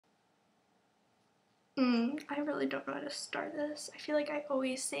I really don't know how to start this. I feel like I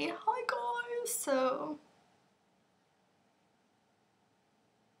always say hi guys, so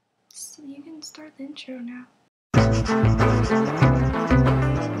you can start the intro now.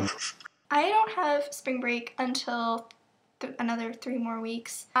 I don't have spring break until another 3 more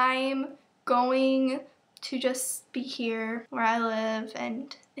weeks. I'm going to just be here where I live,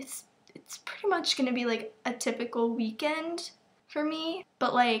 and it's pretty much gonna be like a typical weekend for me,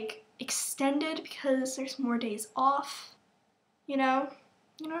 but like extended because there's more days off, you know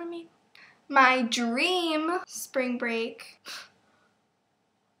what I mean? My dream spring break,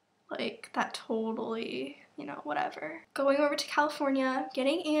 like that totally, whatever. Going over to California,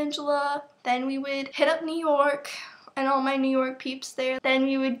 getting Angela, then we would hit up New York and all my New York peeps there. Then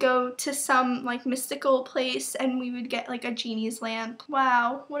we would go to some like mystical place and we would get like a genie's lamp.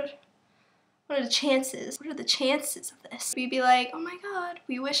 Wow, what are the chances? What are the chances of this? We'd be like, oh my god,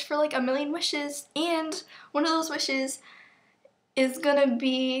 we wish for like 1,000,000 wishes, and one of those wishes is gonna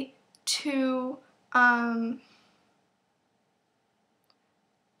be to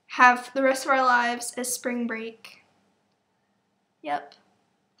have the rest of our lives as spring break. Yep,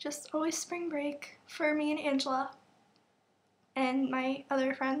 just always spring break for me and Angela and my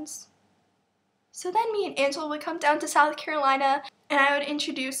other friends. So then me and Angela would come down to South Carolina and I would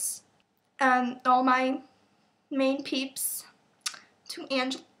introduce all my main peeps to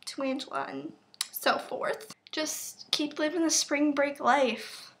Angela and so forth. Just keep living the spring break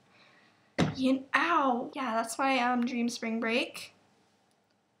life. Ow! Yeah, that's my dream spring break.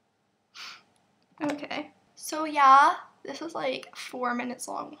 Okay, so yeah, this is like 4 minutes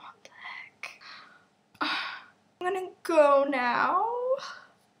long. What the heck? I'm gonna go now.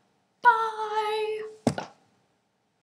 Bye!